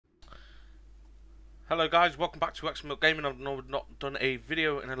Hello guys, welcome back to XMilk Gaming. I've not done a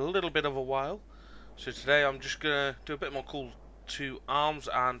video in a little bit of a while. So today I'm just going to do a bit more Call to Arms,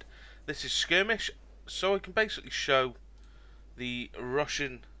 and this is Skirmish. So I can basically show the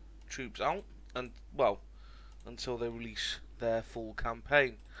Russian troops out, and well, until they release their full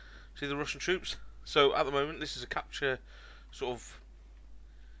campaign. See the Russian troops? So at the moment this is a capture, sort of,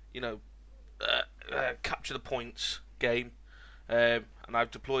 you know, capture the points game. And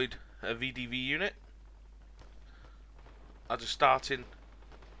I've deployed a VDV unit as a starting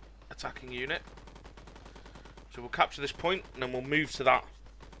attacking unit. So we'll capture this point and then we'll move to that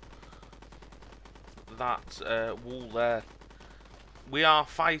wall there. We are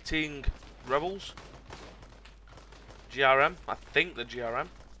fighting rebels. GRM, I think the GRM.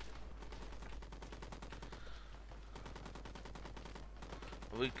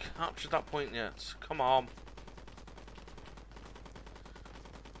 Have we captured that point yet? Come on.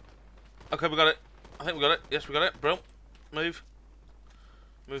 Okay, we got it. I think we got it. Yes, we got it. Brilliant. Move.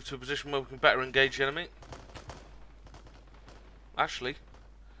 Move to a position where we can better engage the enemy. Actually,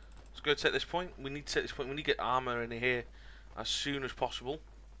 let's go take this point. We need to take this point. We need to get armor in here as soon as possible.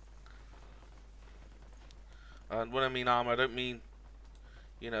 And when I mean armor, I don't mean,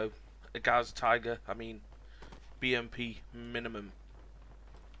 you know, a Gaz Tiger. I mean BMP minimum.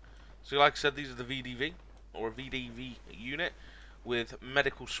 So like I said, these are the VDV, or a VDV unit with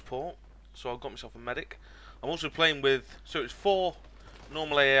medical support. So I've got myself a medic. I'm also playing with, so it's 4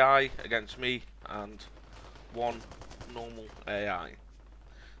 normal AI against me and 1 normal AI.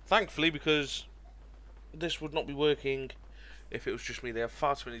 Thankfully, because this would not be working if it was just me. They have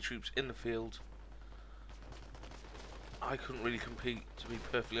far too many troops in the field. I couldn't really compete, to be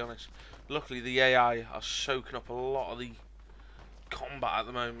perfectly honest. Luckily, the AI are soaking up a lot of the combat at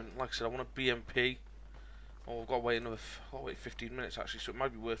the moment. Like I said, I want a BMP. Oh, I've got to wait another. I'll wait 15 minutes actually, so it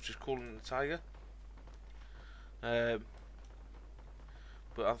might be worth just calling in the Tiger. But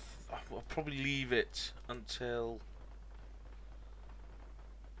I'll probably leave it until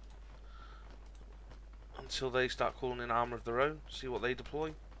they start calling in armor of their own. See what they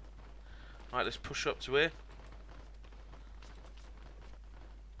deploy. Right, let's push up to here.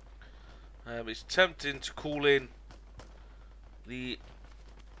 It's tempting to call in the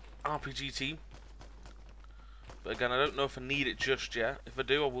RPG team, but again, I don't know if I need it just yet. If I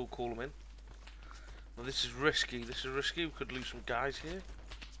do, I will call them in. Well, this is risky. This is risky. We could lose some guys here.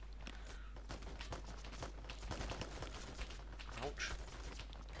 Ouch.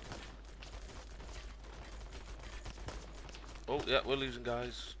 Oh, yeah, we're losing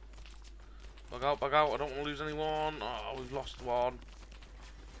guys. Bug out, bug out. I don't want to lose anyone. Oh, we've lost one.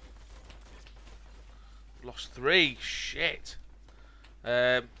 Lost 3. Shit.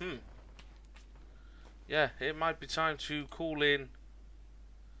 Yeah, it might be time to call in.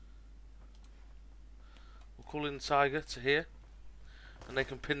 We'll call in the Tiger to here, and they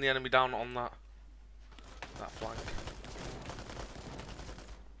can pin the enemy down on that flank.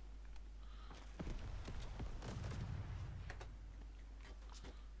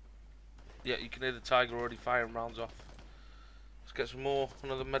 Yeah, you can hear the Tiger already firing rounds off. Let's get some more.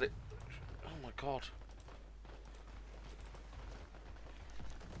 Another medic. Oh my god.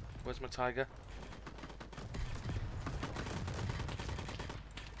 Where's my Tiger?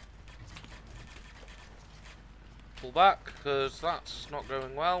 Pull back, because that's not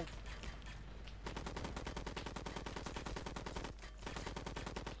going well.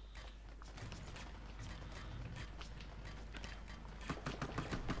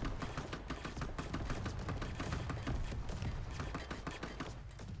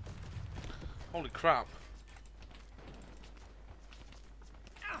 Holy crap.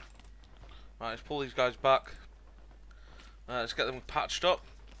 Right, let's pull these guys back. Let's get them patched up.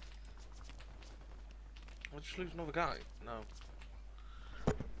 I'll just lose another guy. No.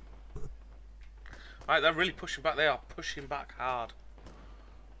 Right, they're really pushing back. They are pushing back hard.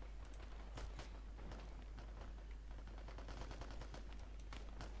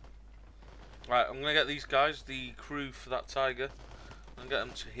 Right, I'm going to get these guys, the crew for that Tiger, and get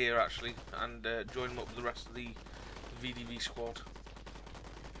them to here actually, and join them up with the rest of the VDV squad.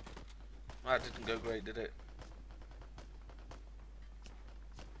 That didn't go great, did it?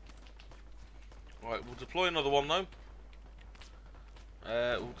 Right, we'll deploy another one though.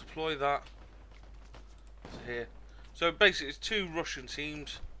 We'll deploy that to here. So basically, it's 2 Russian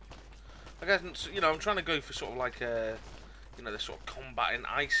teams. I guess, you know, I'm trying to go for sort of like a, you know, they're sort of combating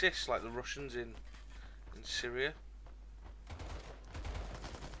ISIS like the Russians in Syria.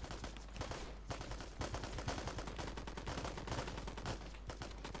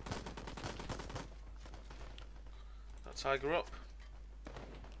 That Tiger up.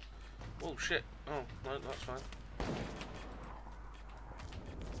 Oh shit. Oh, no, that's fine.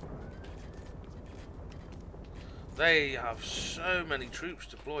 They have so many troops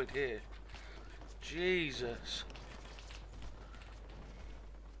deployed here. Jesus.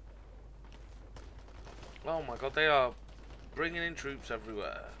 Oh my god, they are bringing in troops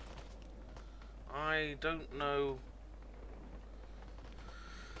everywhere. I don't know.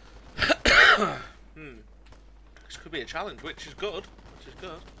 This could be a challenge, which is good.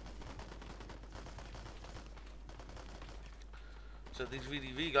 So these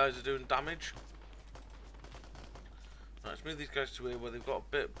VDV guys are doing damage. Right, let's move these guys to here where they've got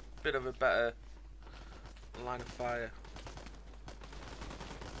a bit of a better line of fire.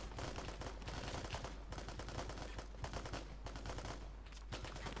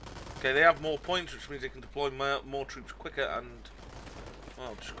 Okay, they have more points, which means they can deploy more troops quicker and,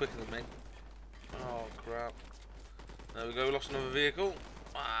 well, just quicker than me. Oh crap! There we go. Lost another vehicle.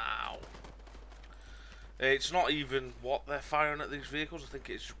 Wow. It's not even what they're firing at these vehicles. I think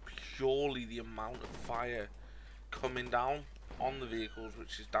it's purely the amount of fire coming down on the vehicles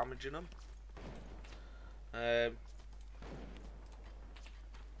which is damaging them. Oh,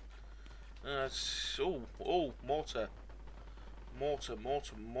 mortar.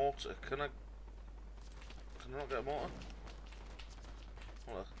 Can I not get a mortar?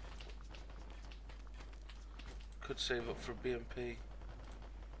 Well, could save up for a BMP.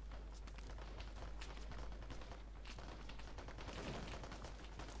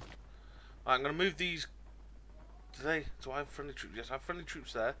 Right, I'm going to move these. Do I have friendly troops? Yes, I have friendly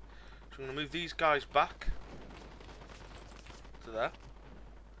troops there. So I'm going to move these guys back to there.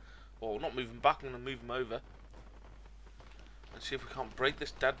 Or not move them back, I'm going to move them over. And see if we can't break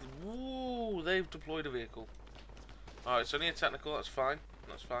this dead. Woo! They've deployed a vehicle. Alright, it's only a technical, that's fine.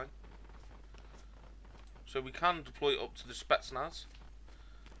 That's fine. So we can deploy it up to the Spetsnaz.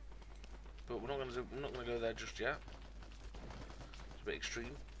 But we're not gonna go there just yet. It's a bit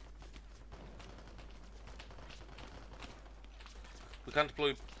extreme. We can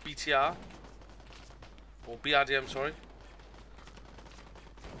deploy BTR or BRDM, sorry,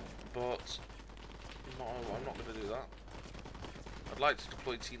 but I'm not going to do that. I'd like to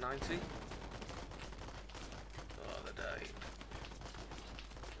deploy T90. Oh, they're dying.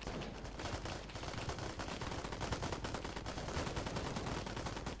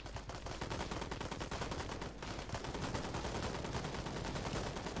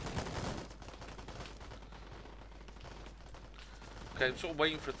 Okay, I'm sort of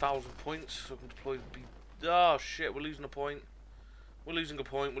waiting for 1,000 points so I can deploy the oh shit, we're losing a point. We're losing a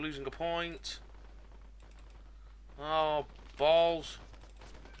point. Oh, balls.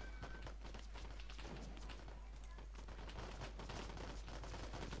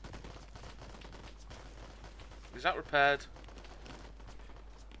 Is that repaired?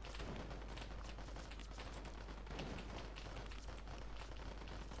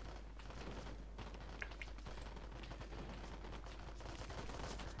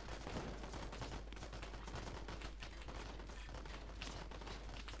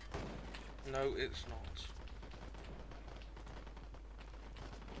 No, it's not.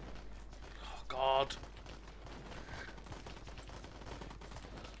 Oh, God.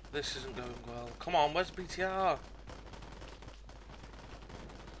 This isn't going well. Come on, where's BTR?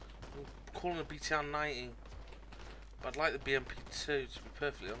 I'm calling a BTR 90. But I'd like the BMP2, to be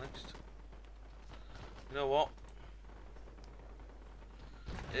perfectly honest. You know what?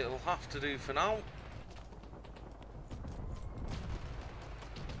 It'll have to do for now.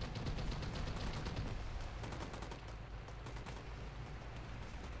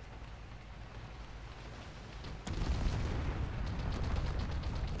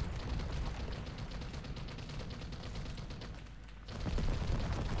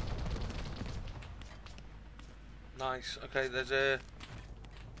 Nice. Okay, there's a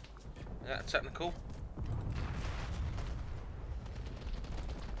technical.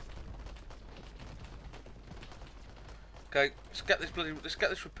 Okay, let's get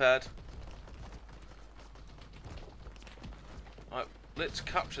this repaired. Right, let's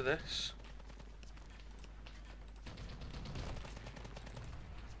capture this.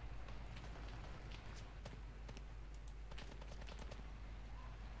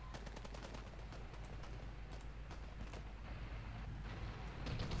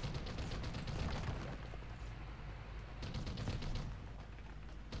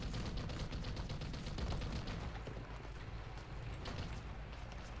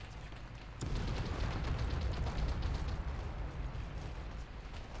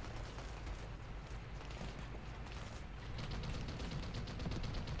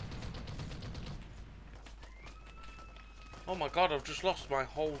 Oh my god, I've just lost my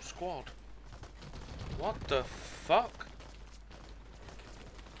whole squad. What the fuck?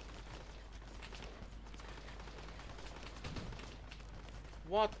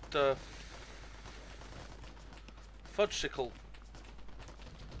 What the fudgesicle?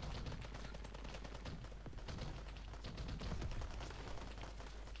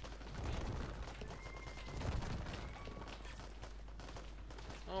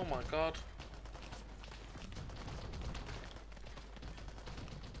 Oh my god.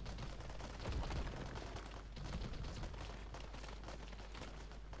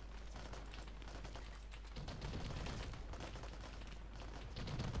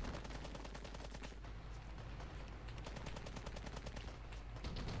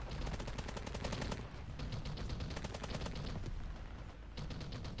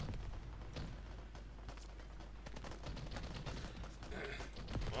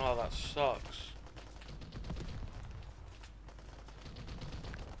 Oh, that sucks.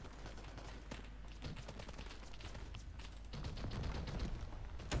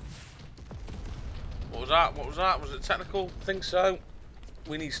 What was that? What was that? Was it technical? I think so.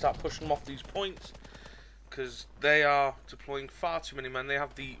 We need to start pushing them off these points because they are deploying far too many men. They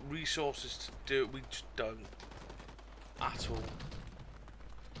have the resources to do it. We just don't at all.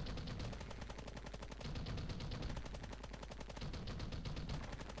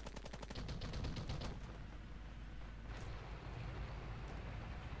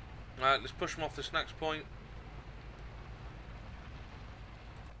 Right, let's push them off this next point.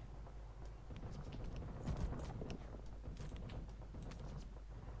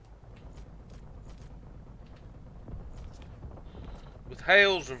 With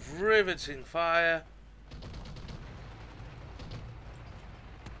hails of riveting fire.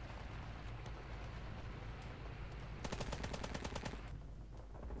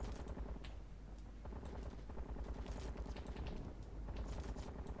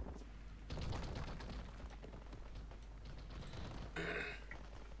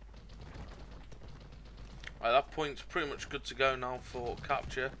 Right, that point's pretty much good to go now for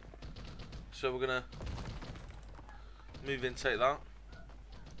capture. So we're gonna move in, take that.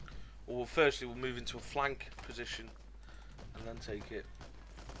 Or firstly we'll move into a flank position and then take it.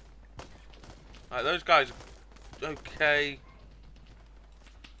 Right, those guys are okay.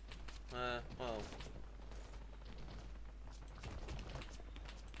 Well.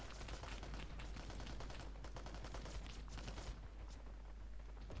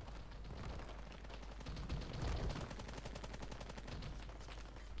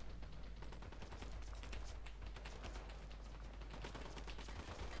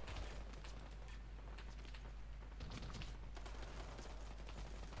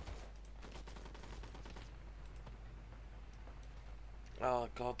 Oh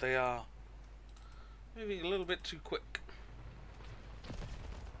god, they are moving a little bit too quick.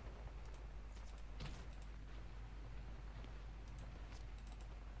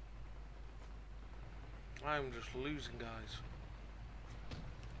 I'm just losing, guys.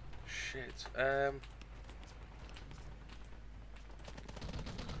 Shit.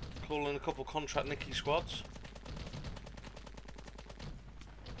 Calling a couple contract Nicky squads.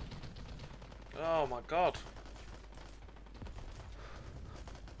 Oh my god.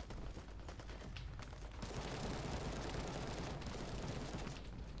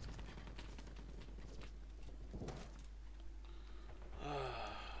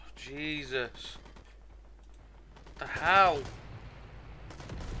 Jesus. What the hell?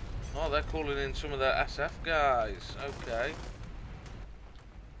 Oh, they're calling in some of their SF guys. Okay.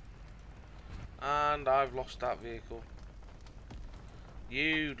 And I've lost that vehicle.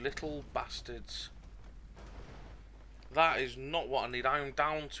 You little bastards. That is not what I need. I am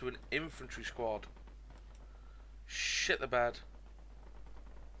down to an infantry squad. Shit the bed.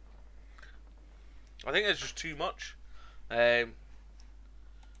 I think there's just too much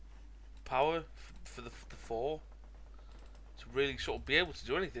power for the 4 to really sort of be able to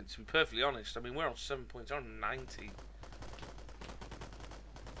do anything, to be perfectly honest. I mean, we're on 7 points, on 90.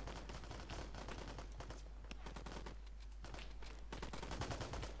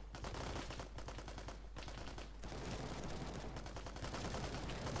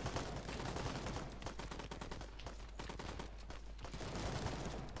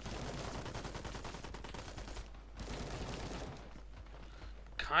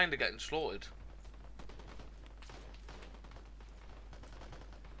 Kinda getting slaughtered.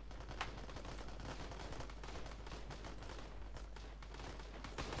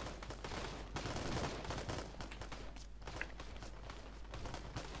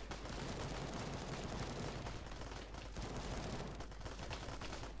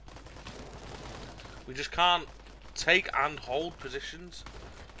 We just can't take and hold positions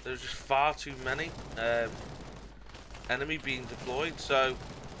there's just far too many enemy being deployed. So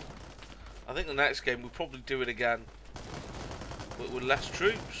I think the next game we'll probably do it again, but with less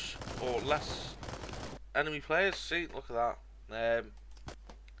troops or less enemy players. See, look at that.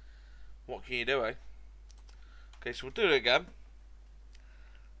 What can you do, eh? Okay, so we'll do it again.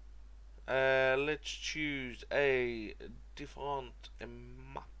 Let's choose a different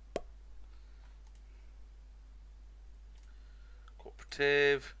map.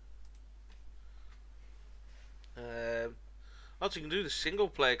 Cooperative. Also, you can do the single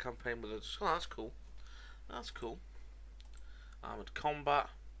player campaign with us. Oh, that's cool. That's cool. Armored combat.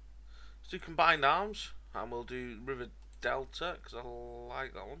 Let's do combined arms, and we'll do River Delta because I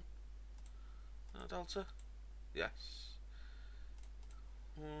like that one. Delta. Yes.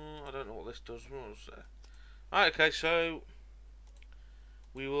 I don't know what this does. Alright, okay, so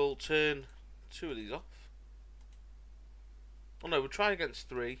we will turn 2 of these off. Oh no, we'll try against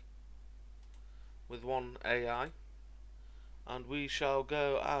 3 with 1 AI, and we shall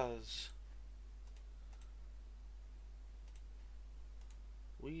go as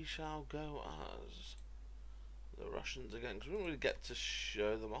the Russians again, because we don't really get to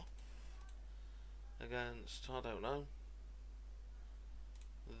show them off against, I don't know,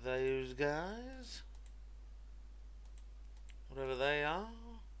 those guys, whatever they are.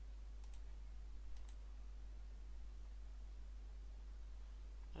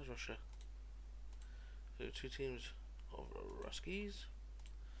 There's Russia. So 2 teams of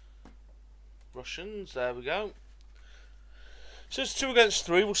Russians, there we go. So it's 2 against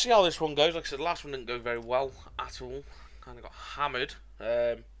 3. We'll see how this one goes. Like I said, the last one didn't go very well at all. Kind of got hammered.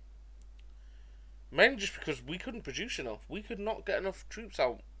 Mainly just because we couldn't produce enough. We could not get enough troops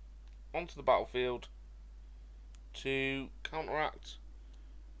out onto the battlefield to counteract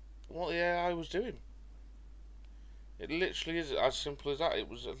what the AI was doing. It literally is as simple as that. It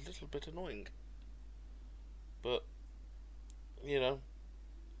was a little bit annoying. But, you know,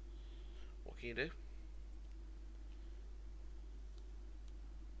 what can you do?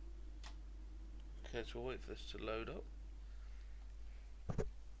 Okay, so we'll wait for this to load up.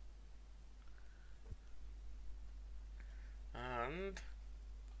 And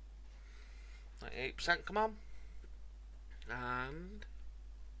 98%, come on. And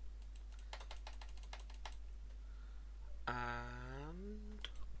I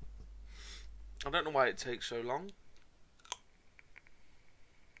don't know why it takes so long.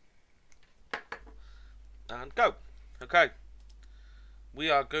 And go. Okay. We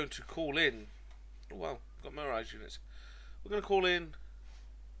are going to call in. Oh, well, got motorized units. We're going to call in.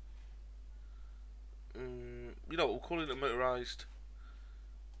 You know, we'll call in a motorized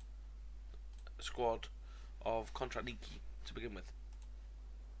squad of Contract Niki to begin with.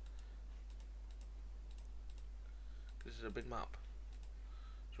 This is a big map,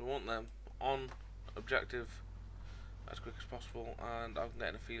 so we want them on objective as quick as possible, and I'm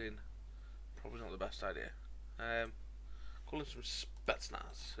getting a feeling probably not the best idea. Calling some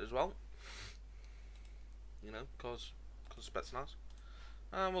Spetsnaz as well, you know, cause Spetsnaz,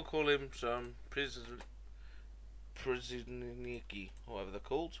 and we'll call him some Przyzniki, whatever they're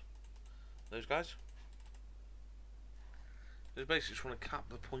called. Those guys. They're basically trying to cap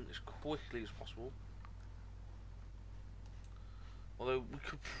the point as quickly as possible. Although we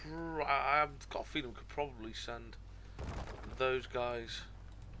could, I've got a feeling we could probably send those guys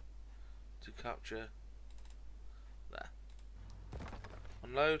to capture there.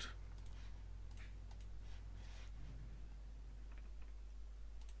 Unload.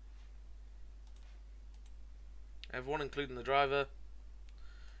 Everyone, including the driver.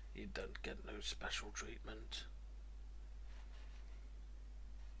 You don't get no special treatment.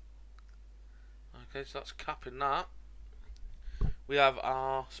 Okay, so that's capping that. We have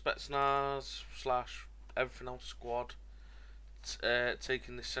our Spetsnaz / everything else squad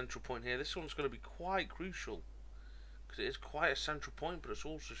taking this central point here. This one's going to be quite crucial because it is quite a central point, but it's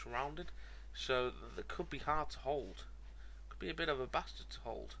also surrounded, so that could be hard to hold. Could be a bit of a bastard to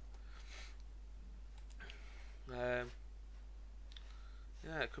hold. Yeah,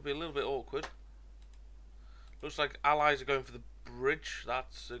 it could be a little bit awkward. Looks like allies are going for the bridge.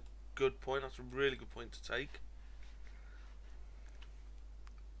 That's a good point. That's a really good point to take.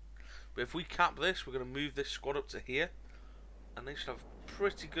 But if we cap this, we're going to move this squad up to here, and they should have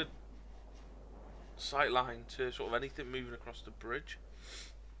pretty good sight line to sort of anything moving across the bridge.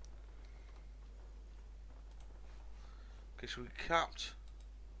 Okay, so we capped,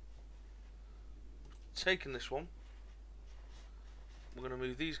 taking this one. We're going to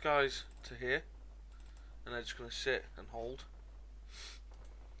move these guys to here, and they're just going to sit and hold.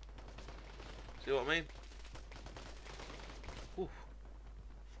 See what I mean? Ooh.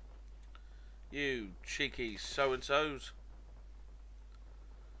 You cheeky so-and-sos.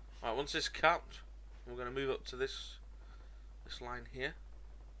 Right, once this capped, we're going to move up to this line here.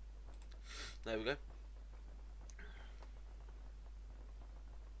 There we go.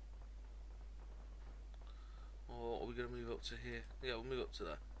 Or are we going to move up to here? Yeah, we'll move up to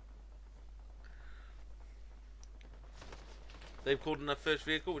there. They've called in their first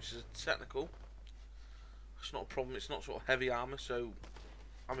vehicle, which is a technical. It's not a problem, it's not sort of heavy armour, so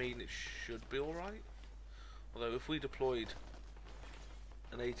I mean it should be alright. Although if we deployed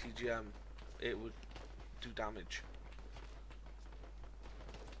an ATGM, it would do damage.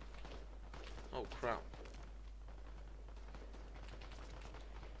 Oh crap.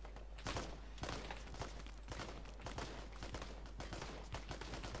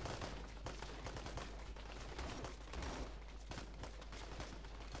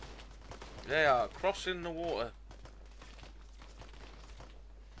 They are crossing the water.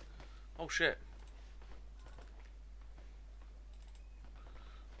 Oh shit.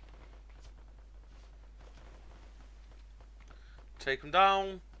 Take them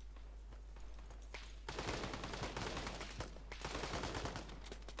down.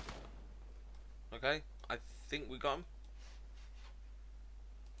 Okay, I think we got him.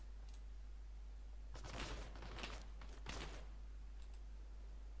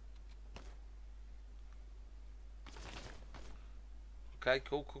 Okay,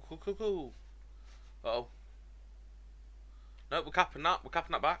 cool. Uh-oh. No, we're capping that. We're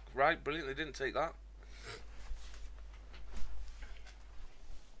capping that back. Right, brilliant. They didn't take that.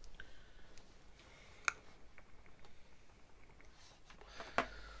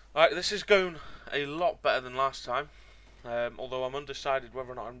 Alright, this is going a lot better than last time. Although I'm undecided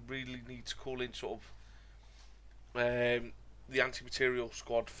whether or not I really need to call in sort of the anti-material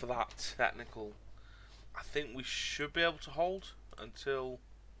squad for that technical. I think we should be able to hold until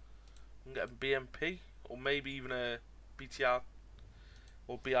we can get a BMP or maybe even a BTR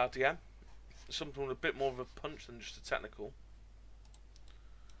or BRDM. Something with a bit more of a punch than just a technical.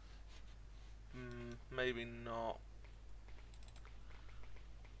 Maybe not.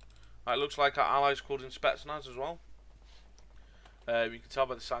 It looks like our allies called in Spetsnaz as well. You can tell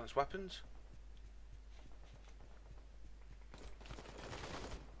by the silenced weapons.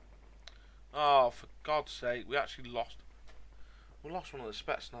 Oh, for God's sake, we actually lost. We lost one of the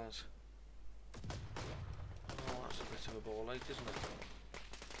Spetsnaz. Oh, that's a bit of a ball ache, isn't it?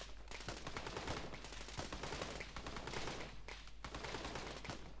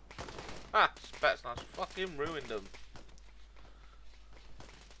 Ah, Spetsnaz fucking ruined them.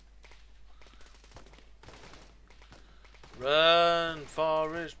 Run,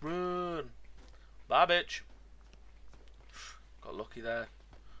 Forrest, run. Bye, bitch. Got lucky there.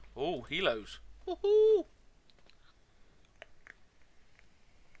 Oh, helos. Woohoo!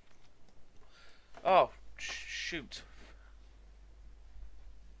 Oh, shoot.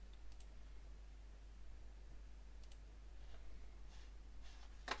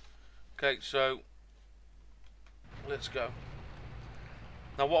 Okay, so let's go.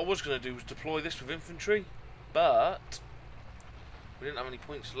 Now, what I was going to do was deploy this with infantry, but we didn't have any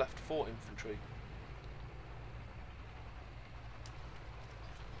points left for infantry.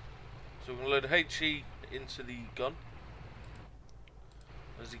 So we're going to load a HE into the gun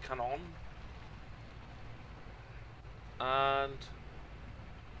as the cannon, and I'm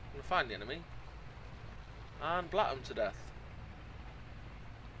going to find the enemy and blat them to death.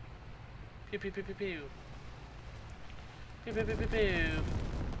 Pew pew pew pew pew. Pew pew pew pew pew.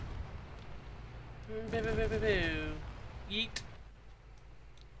 Pew pew pew pew pew. Yeet.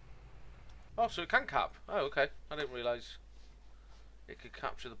 Oh, so it can cap. Oh, okay. I didn't realise it could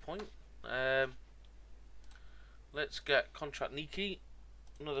capture the point. Let's get Contract Niki.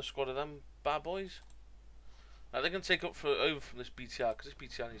 Another squad of them bad boys. They're going to take up over from this BTR, because this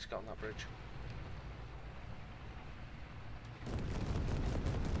BTR needs to get on that bridge.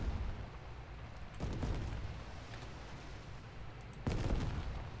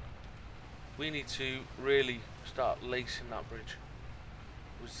 We need to really start lacing that bridge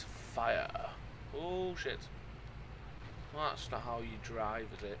with fire. Oh shit. Well, that's not how you drive,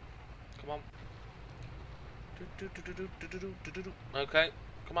 is it? Come on. Okay.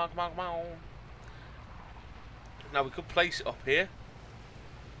 Come on. Now we could place it up here,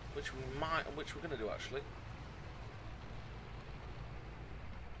 which we're going to do actually.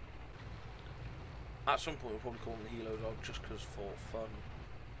 At some point we'll probably call them the Helo Dog just because for fun.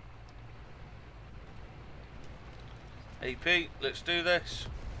 AP, let's do this.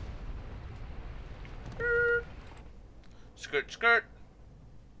 Skirt, skirt.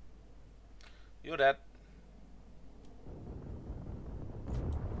 You're dead.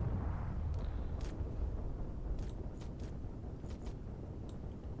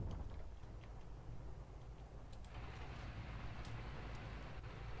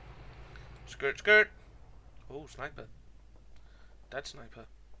 Skirt, skirt. Oh, sniper. Dead sniper.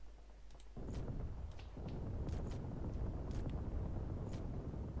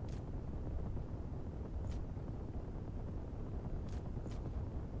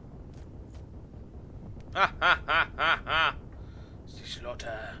 Ha ha ha ha ha! The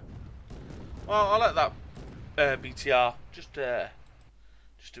slaughter. Well, I'll let that BTR just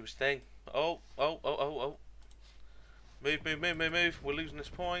do his thing. Oh, oh, oh, oh, oh. Move, move, move, move, move. We're losing this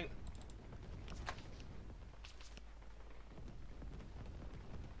point.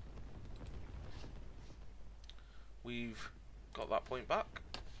 We've got that point back.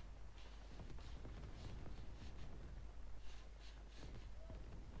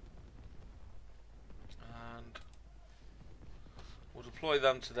 And we'll deploy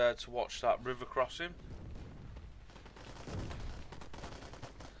them to there to watch that river crossing.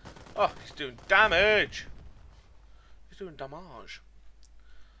 Oh, he's doing damage! He's doing damage.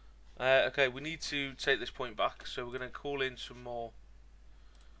 Okay, we need to take this point back, so we're going to call in some more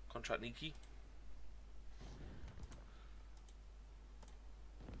contract Niki.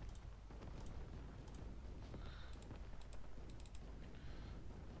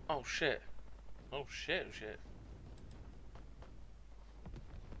 Oh shit. Oh shit, oh shit.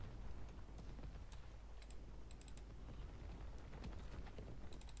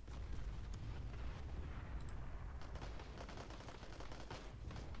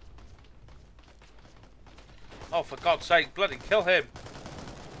 Oh, for God's sake, bloody kill him!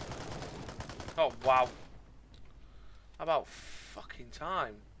 Oh, wow. About fucking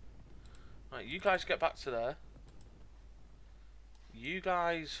time. Right, you guys get back to there. You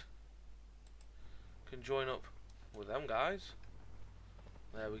guys can join up with them guys.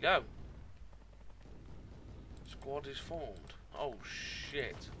 There we go. Squad is formed. Oh,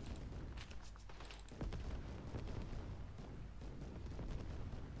 shit.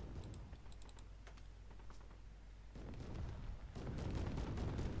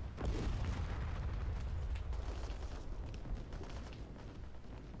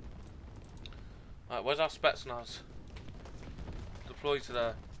 Right, where's our Spetsnaz? Deploy to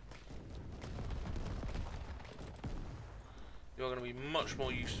there. You're going to be much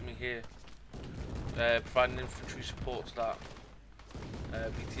more used to me here, providing infantry support to that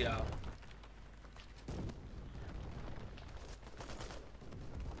BTR.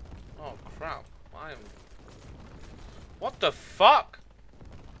 Oh crap! I am. What the fuck?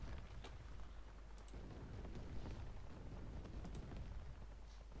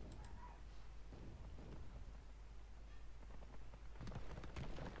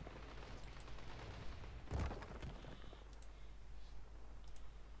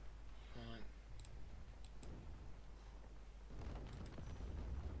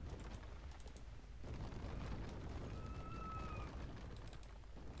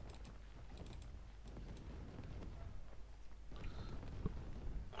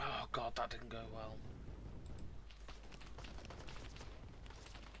 Oh god, that didn't go well.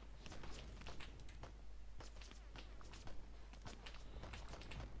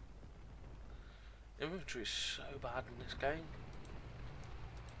 Inventory is so bad in this game.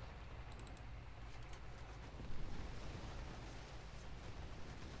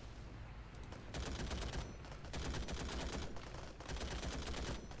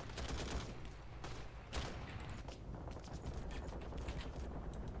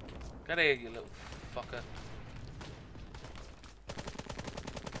 Get here, you little fucker.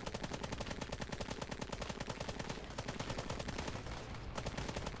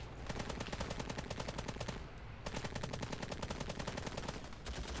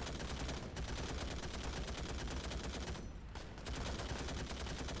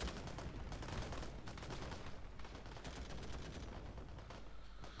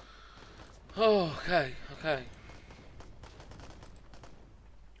 Oh, okay, okay.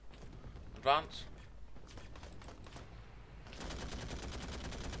 Advance.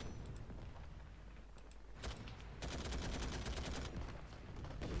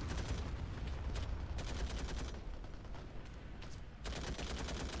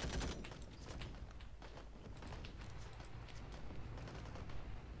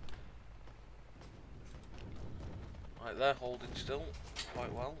 Right, they're holding still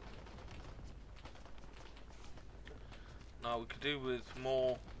quite well. Now we could do with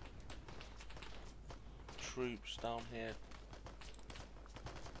more troops down here.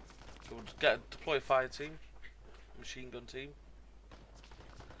 So we'll just deploy a fire team, machine gun team,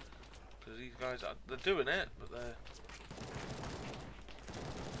 because these guys they're doing it, but they're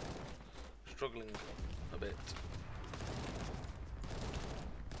struggling a bit.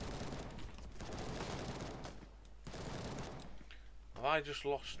 Have I just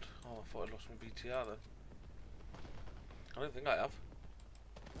lost? Oh Oh, I thought I lost my BTR then. I don't think I have.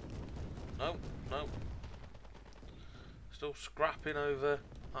 No, no. Still scrapping over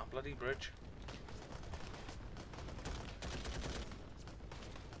that bloody bridge.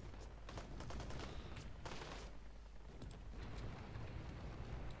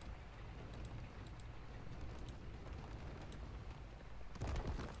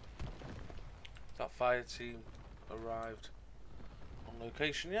 That fire team arrived on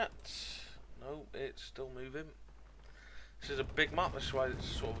location yet? No, it's still moving. This is a big map. This is why it's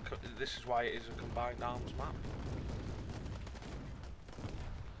sort of this is why it is a combined arms map.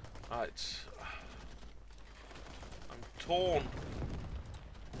 Right, I'm torn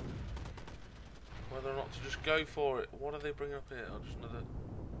whether or not to just go for it. What are they bringing up here? Oh, just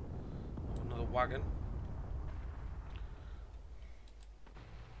another wagon.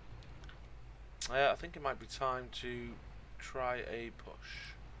 I think it might be time to try a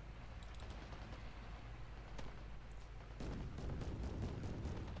push.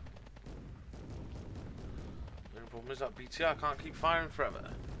 The only problem is that BTR can't keep firing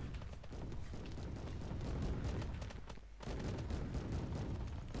forever.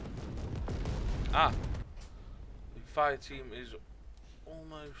 Ah! The fire team is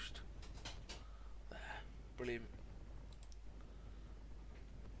almost there. Brilliant.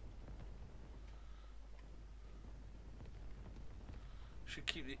 Should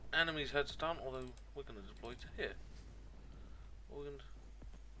keep the enemy's heads down, although we're going to deploy to here. We're going to...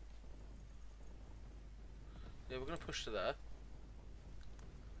 Yeah, we're going to push to there.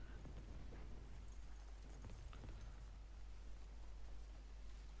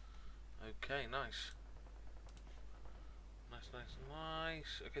 Okay, nice. Nice, nice,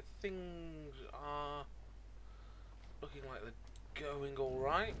 nice. Okay, things are looking like they're going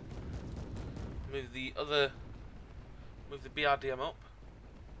alright. Move the BRDM up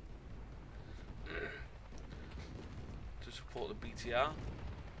to support the BTR.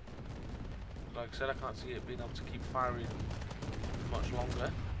 Like I said, I can't see it being able to keep firing much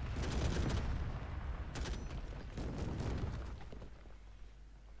longer.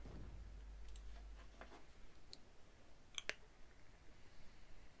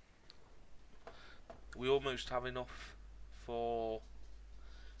 We almost have enough for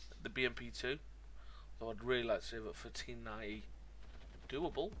the BMP2, though I'd really like to save it for T90.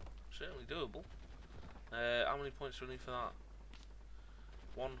 Doable, certainly doable. How many points do we need for that?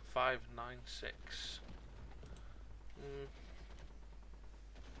 1596.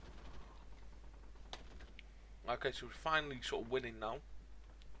 Okay, so we're finally sort of winning now.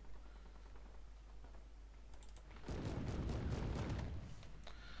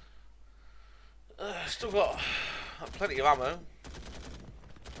 Still got plenty of ammo. Not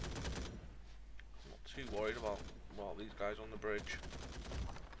too worried about these guys on the bridge.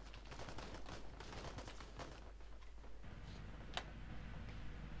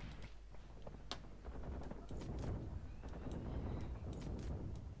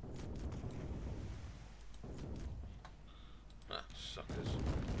 Ah, suckers.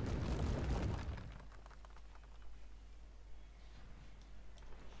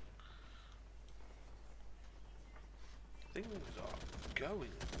 Things are going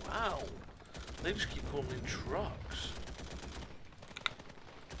wow. They just keep calling in trucks.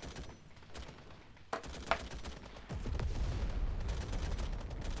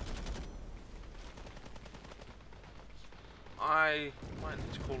 I might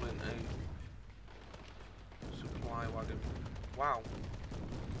need to call in a supply wagon. Wow.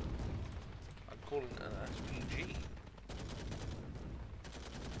 I'm calling an SPG.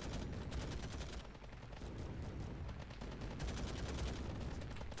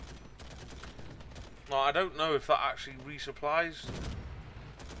 No, I don't know if that actually resupplies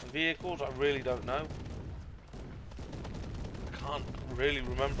vehicles. I really don't know. I can't really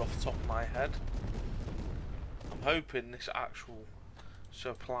remember off the top of my head. I'm hoping this actual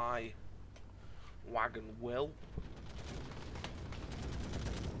supply wagon will.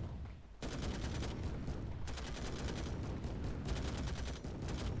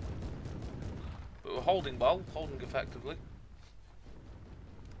 But we're holding well, holding effectively.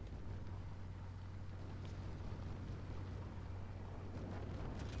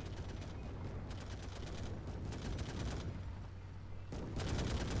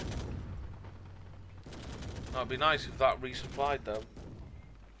 It'd be nice if that resupplied though.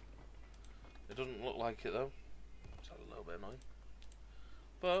 It doesn't look like it though. It's a little bit annoying.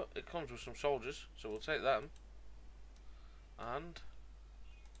 But it comes with some soldiers, so we'll take them. And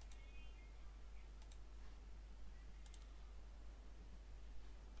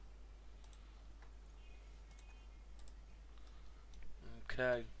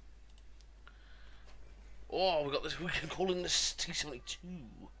okay. Oh, we got this. We can call in this T-72.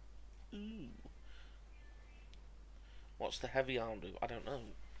 Ooh. What's the heavy arm do? I don't know.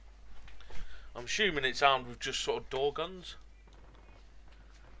 I'm assuming it's armed with just sort of door guns.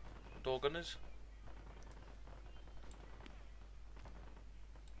 Door gunners.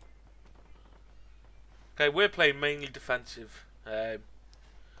 Okay, we're playing mainly defensive.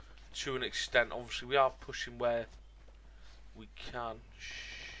 To an extent, obviously we are pushing where we can.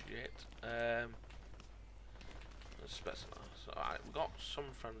 Shit. Alright, we've got some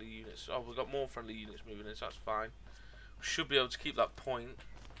friendly units. Oh, we've got more friendly units moving in, so that's fine. We should be able to keep that point.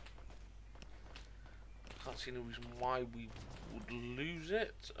 Can't see any reason why we would lose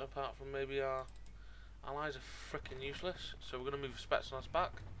it, apart from maybe our allies are freaking useless. So we're going to move Spetsnaz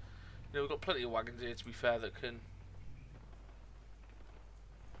back. You know, we've got plenty of wagons here, to be fair, that can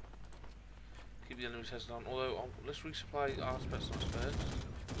keep the enemy's heads down. Although, let's resupply our Spetsnaz first.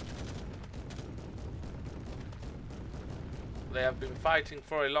 They have been fighting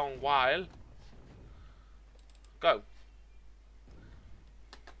for a long while. Go.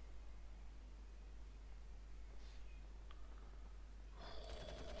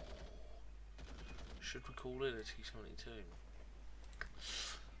 Should we call in a T-72?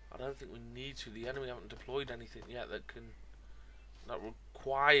 I don't think we need to. The enemy haven't deployed anything yet that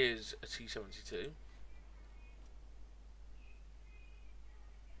requires a T-72.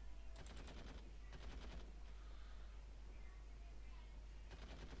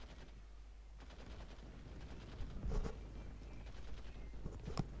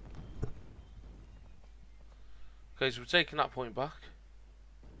 Okay, so we're taking that point back.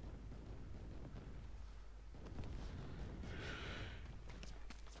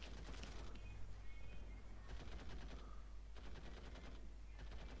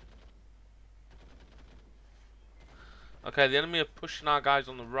 Okay, the enemy are pushing our guys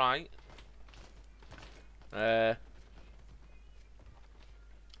on the right. We're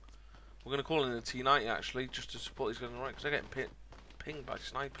going to call in a T-90 actually, just to support these guys on the right, because they're getting pinged by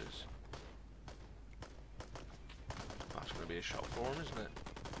snipers. That's going to be a shot for them, isn't it?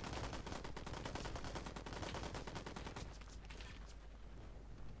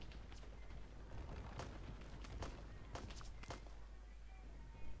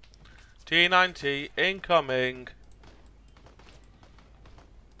 T-90 incoming.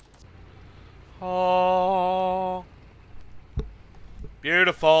 Oh,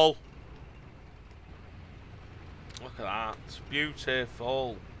 beautiful. Look at that. It's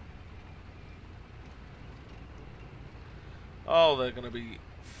beautiful. Oh, they're going to be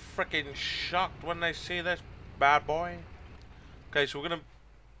freaking shocked when they see this bad boy. Okay, so we're going to...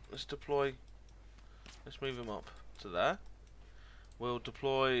 Let's deploy... Let's move him up to there. We'll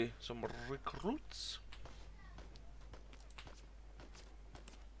deploy some recruits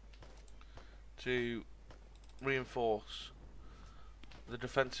to reinforce the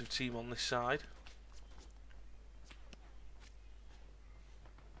defensive team on this side.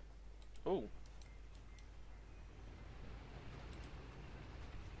 Oh.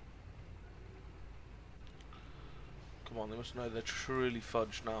 Come on, they must know they're truly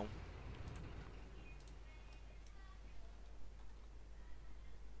fudged now.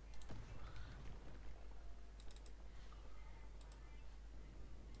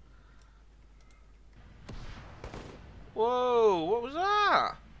 Whoa, what was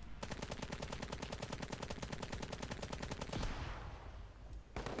that?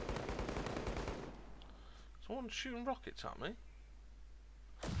 Someone's shooting rockets at me.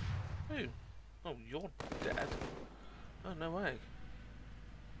 Who? Oh, you're dead. Oh, no way.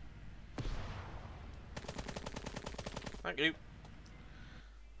 Thank you.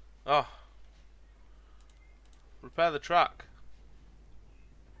 Oh. Repair the track.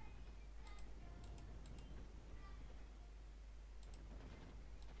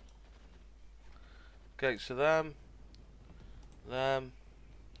 Okay, so them.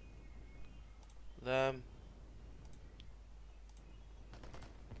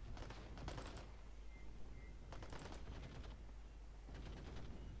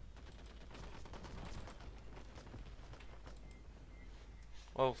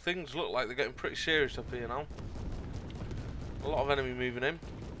 Well, things look like they're getting pretty serious up here now. A lot of enemy moving in.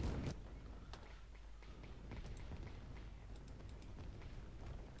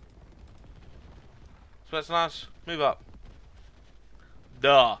 Spetsnaz, move up.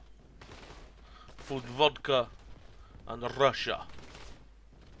 Duh. Food, vodka, and Russia.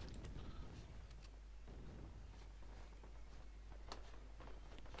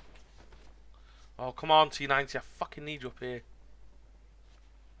 Oh, come on, T-90, I fucking need you up here.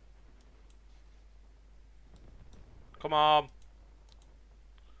 Come on.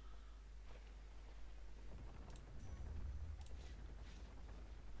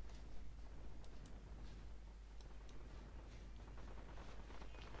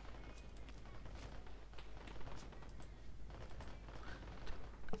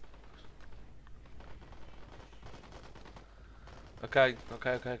 Okay.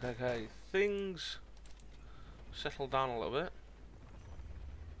 Things settle down a little bit.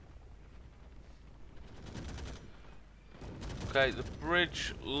 Okay, the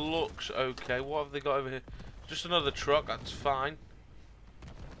bridge looks okay. What have they got over here? Just another truck, that's fine.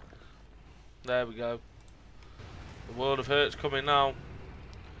 There we go. The world of hurt's coming now.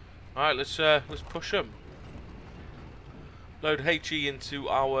 Alright, let's push them. Load HE into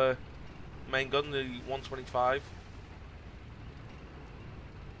our main gun, the 125.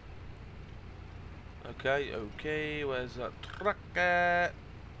 Okay, where's that truck at?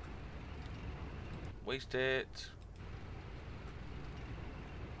 Waste it.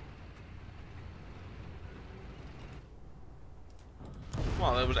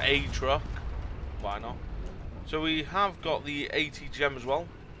 Well, there was a truck. Why not? So we have got the ATGM as well.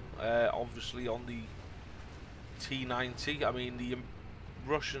 Obviously on the T90. I mean, the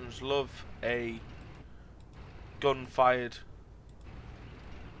Russians love a gun-fired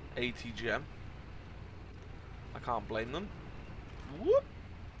ATGM. I can't blame them. Whoop!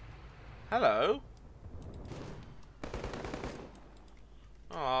 Hello.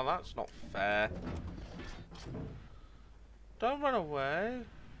 Oh, that's not fair. Don't run away.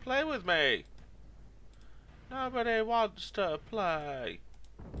 Play with me. Nobody wants to play.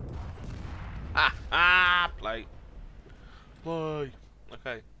 Ha ha! Play. Play.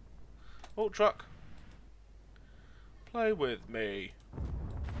 Okay. Oh, truck. Play with me.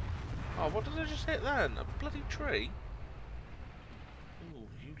 Oh, what did I just hit then? A bloody tree? Ooh,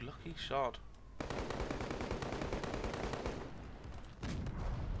 you lucky sod.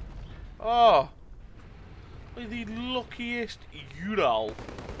 Oh! You're the luckiest Ural.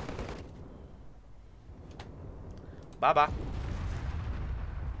 Bye-bye.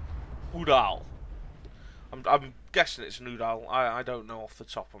 Udal. I'm guessing it's an Udal. I don't know off the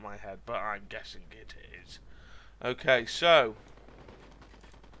top of my head, but I'm guessing it is. Okay, so...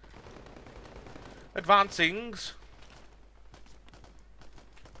 Advancings.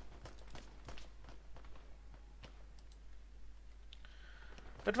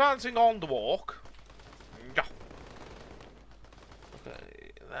 Advancing on the walk. Yeah.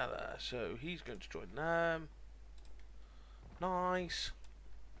 Okay, there. So he's going to join them. Nice.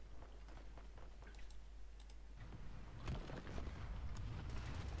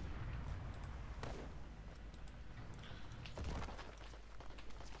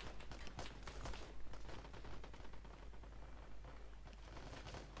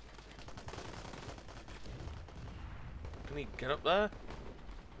 Can he get up there?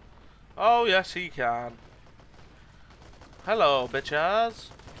 Oh, yes, he can. Hello, bitches.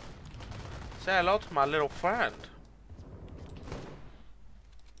 Say hello to my little friend.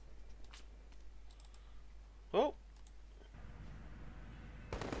 Oh.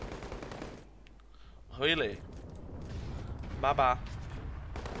 Really? Bye-bye.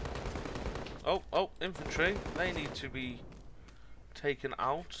 Oh, infantry. They need to be taken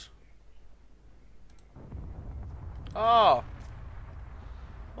out. Oh.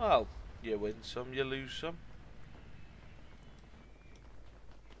 Well, you win some, you lose some.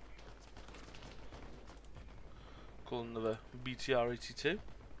 Call another BTR-82.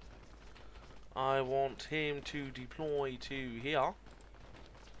 I want him to deploy to here.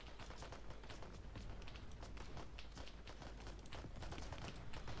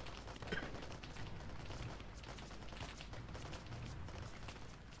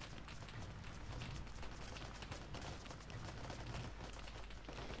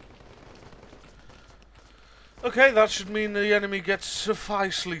 Okay, that should mean the enemy gets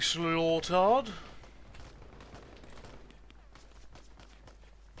sufficiently slaughtered.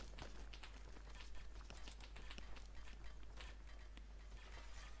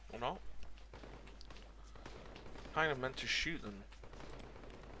 Or not. Kind of meant to shoot them.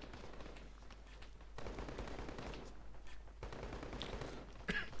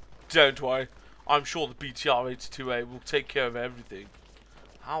 Don't worry. I'm sure the BTR-82A will take care of everything.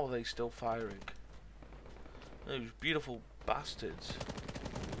 How are they still firing? Those beautiful bastards.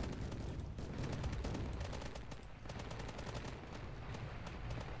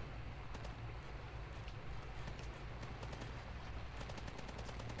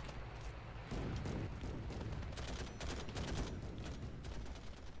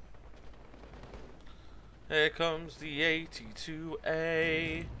 Here comes the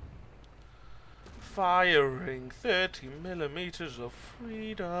 82A. Firing 30mm of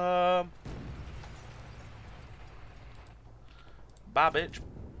freedom. Babbage.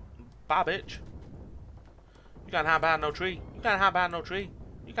 You can't hide behind no tree. You can't hide behind no tree.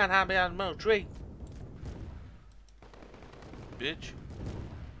 You can't hide behind no tree. Bitch.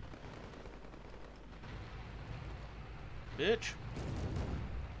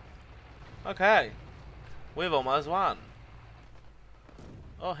 Okay. We've almost won.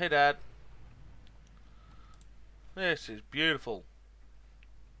 Oh, hey, Dad. This is beautiful.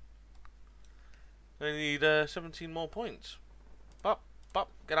 I need 17 more points. Bop, bop,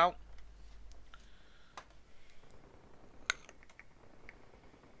 get out.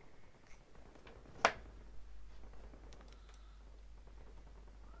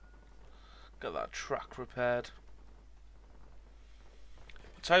 Get that track repaired.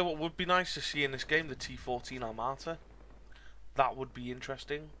 I'll tell you what would be nice to see in this game, the T-14 Armata. That would be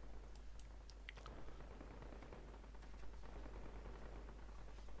interesting.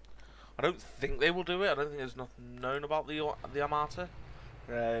 I don't think they will do it. I don't think there's nothing known about the Armata.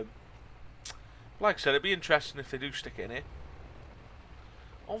 Like I said, it'd be interesting if they do stick it in here.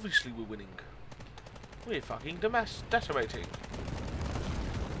 Obviously we're winning. We're fucking decimating.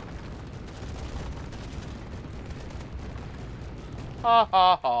 Ha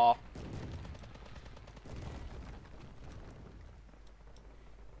ha ha.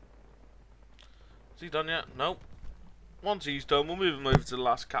 Is he done yet? Nope. Once he's done, we'll move him over to the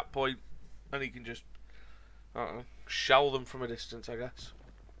last cap point, and he can just, I don't know, shell them from a distance, I guess.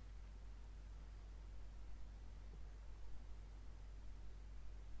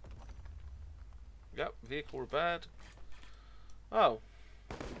 Yep, vehicle repaired. Oh.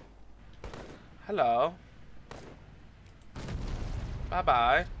 Hello.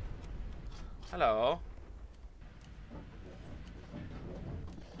 Bye-bye. Hello.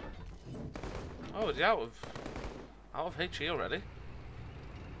 Oh, is he out of HE already?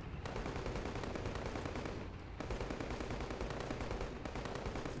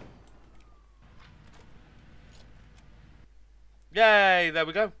 Yay, there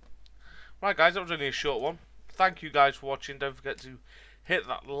we go. Right guys, that was only a short one. Thank you guys for watching. Don't forget to hit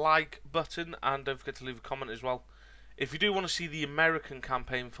that like button and don't forget to leave a comment as well. If you do want to see the American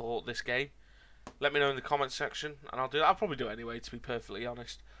campaign for this game, let me know in the comment section and I'll do that. I'll probably do it anyway, to be perfectly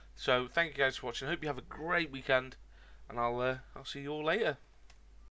honest. So thank you guys for watching. Hope you have a great weekend and I'll see you all later.